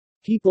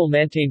People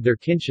maintained their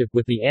kinship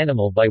with the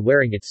animal by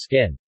wearing its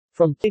skin.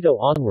 From Plato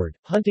onward,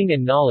 hunting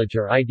and knowledge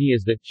are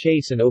ideas that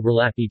chase and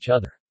overlap each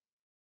other.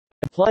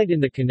 Implied in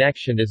the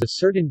connection is a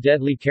certain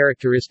deadly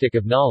characteristic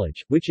of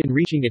knowledge, which in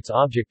reaching its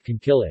object can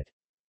kill it.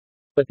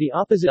 But the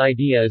opposite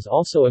idea is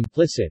also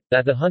implicit,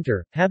 that the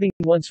hunter, having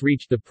once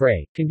reached the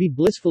prey, can be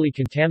blissfully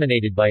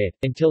contaminated by it,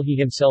 until he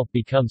himself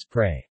becomes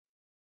prey.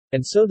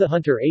 And so the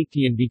hunter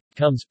Aetian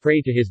becomes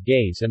prey to his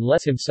gaze and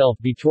lets himself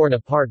be torn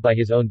apart by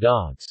his own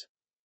dogs.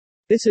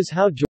 This is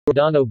how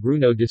Giordano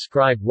Bruno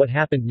described what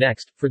happened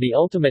next, for the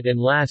ultimate and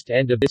last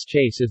end of this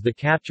chase is the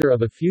capture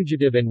of a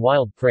fugitive and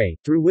wild prey,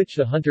 through which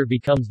the hunter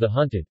becomes the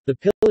hunted, the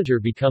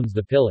pillager becomes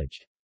the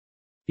pillaged.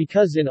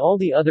 Because in all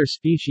the other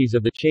species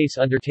of the chase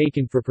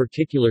undertaken for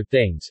particular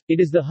things,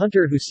 it is the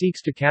hunter who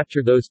seeks to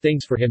capture those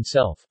things for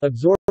himself,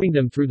 absorbing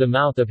them through the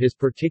mouth of his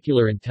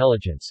particular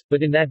intelligence,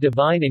 but in that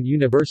divine and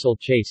universal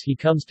chase he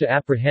comes to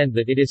apprehend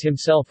that it is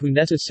himself who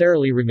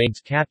necessarily remains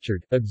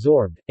captured,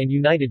 absorbed, and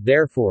united.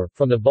 Therefore,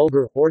 from the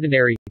vulgar,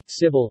 ordinary,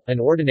 civil, and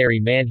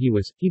ordinary man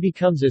he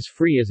becomes as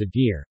free as a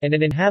deer, and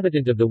an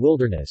inhabitant of the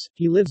wilderness.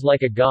 He lives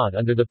like a god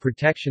under the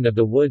protection of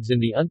the woods in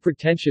the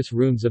unpretentious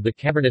rooms of the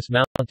cavernous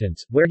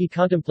mountains, where he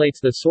contemplates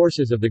the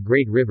sources of the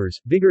great rivers,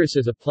 vigorous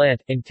as a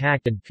plant,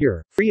 intact and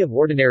pure, free of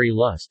ordinary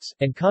lusts,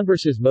 and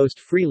converses most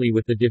freely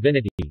with the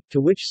divinity,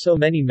 to which so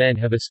many men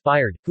have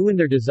aspired, who in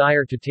their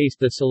desire to taste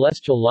the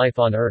celestial life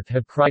on earth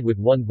have cried with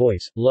one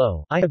voice,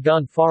 Lo, I have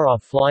gone far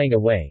off flying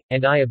away,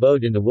 and I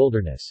abode in the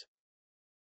wilderness.